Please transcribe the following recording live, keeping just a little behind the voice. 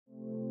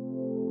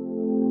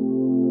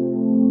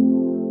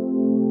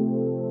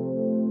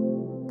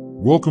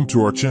Welcome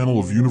to our channel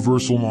of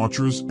universal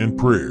mantras and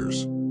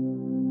prayers.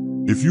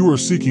 If you are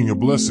seeking a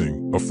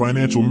blessing, a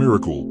financial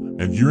miracle,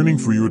 and yearning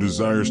for your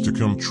desires to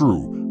come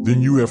true,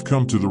 then you have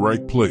come to the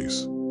right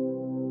place.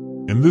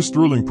 In this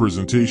thrilling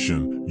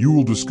presentation, you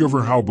will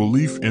discover how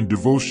belief and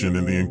devotion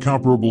in the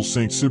incomparable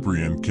Saint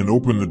Cyprian can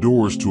open the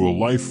doors to a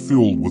life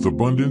filled with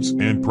abundance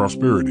and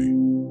prosperity.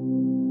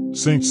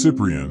 Saint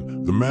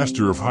Cyprian, the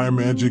master of high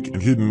magic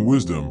and hidden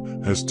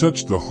wisdom, has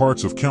touched the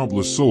hearts of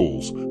countless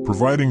souls,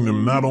 providing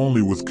them not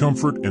only with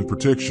comfort and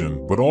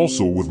protection but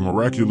also with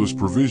miraculous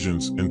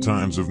provisions in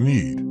times of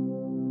need.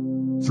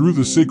 Through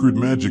the sacred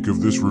magic of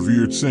this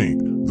revered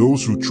saint,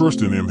 those who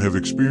trust in him have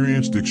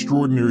experienced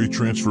extraordinary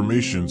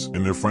transformations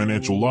in their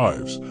financial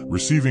lives,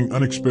 receiving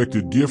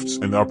unexpected gifts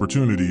and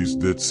opportunities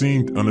that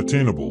seemed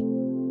unattainable.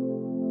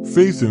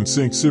 Faith in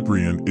Saint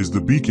Cyprian is the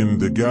beacon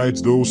that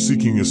guides those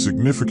seeking a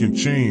significant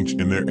change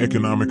in their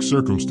economic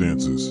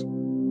circumstances.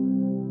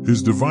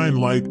 His divine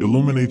light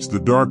illuminates the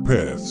dark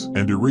paths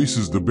and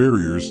erases the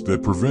barriers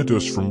that prevent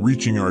us from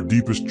reaching our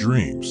deepest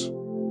dreams.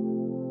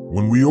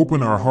 When we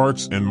open our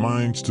hearts and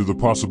minds to the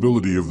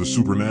possibility of the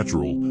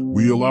supernatural,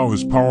 we allow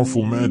his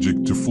powerful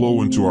magic to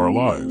flow into our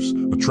lives,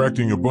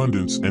 attracting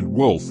abundance and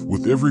wealth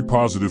with every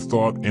positive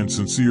thought and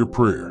sincere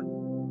prayer.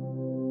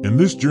 In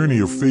this journey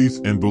of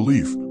faith and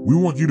belief, we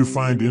want you to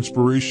find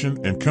inspiration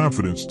and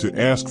confidence to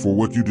ask for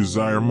what you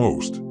desire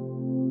most.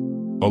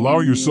 Allow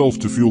yourself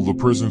to feel the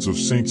presence of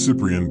Saint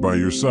Cyprian by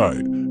your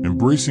side,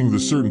 embracing the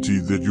certainty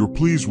that your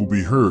pleas will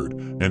be heard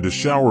and a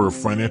shower of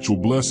financial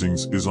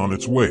blessings is on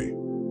its way.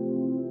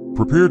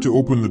 Prepare to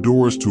open the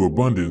doors to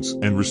abundance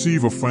and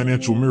receive a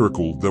financial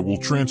miracle that will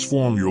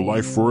transform your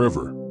life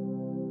forever.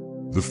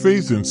 The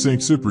faith in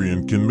Saint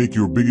Cyprian can make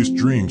your biggest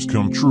dreams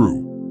come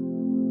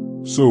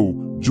true.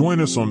 So,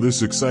 join us on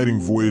this exciting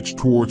voyage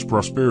towards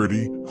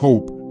prosperity,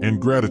 hope, and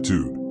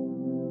gratitude.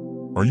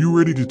 Are you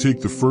ready to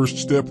take the first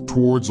step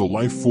towards a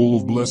life full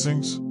of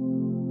blessings?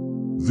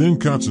 Then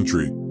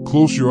concentrate,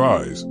 close your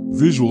eyes,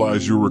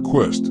 visualize your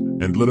request,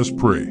 and let us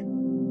pray.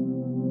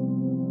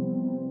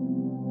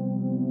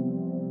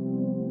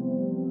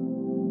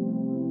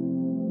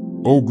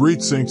 O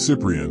great Saint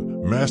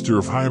Cyprian, master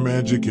of high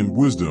magic and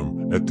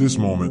wisdom, at this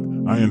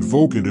moment, I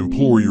invoke and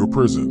implore your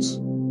presence.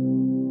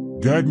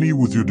 Guide me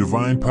with your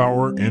divine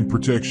power and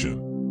protection.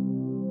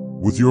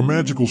 With your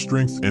magical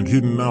strength and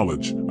hidden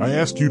knowledge, I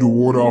ask you to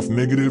ward off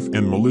negative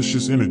and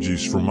malicious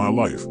energies from my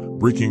life,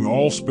 breaking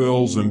all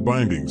spells and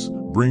bindings,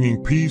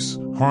 bringing peace,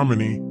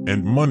 harmony,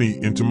 and money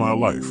into my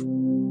life.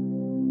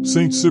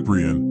 Saint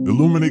Cyprian,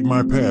 illuminate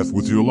my path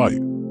with your light.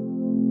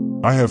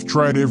 I have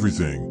tried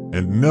everything,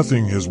 and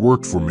nothing has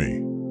worked for me.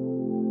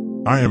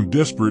 I am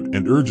desperate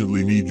and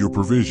urgently need your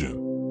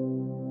provision.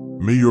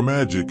 May your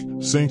magic,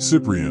 Saint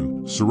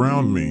Cyprian,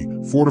 surround me,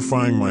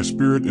 fortifying my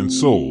spirit and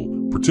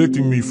soul,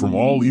 protecting me from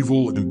all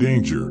evil and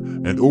danger,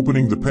 and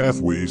opening the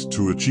pathways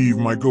to achieve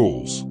my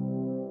goals.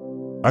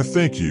 I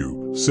thank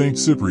you, Saint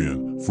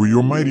Cyprian, for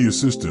your mighty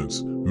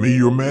assistance. May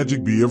your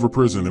magic be ever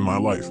present in my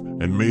life,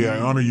 and may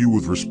I honor you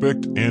with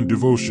respect and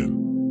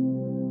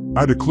devotion.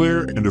 I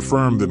declare and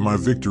affirm that my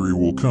victory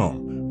will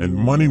come, and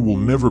money will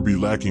never be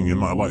lacking in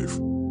my life.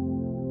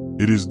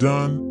 It is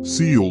done,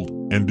 sealed,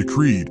 and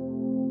decreed.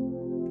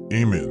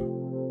 Amen.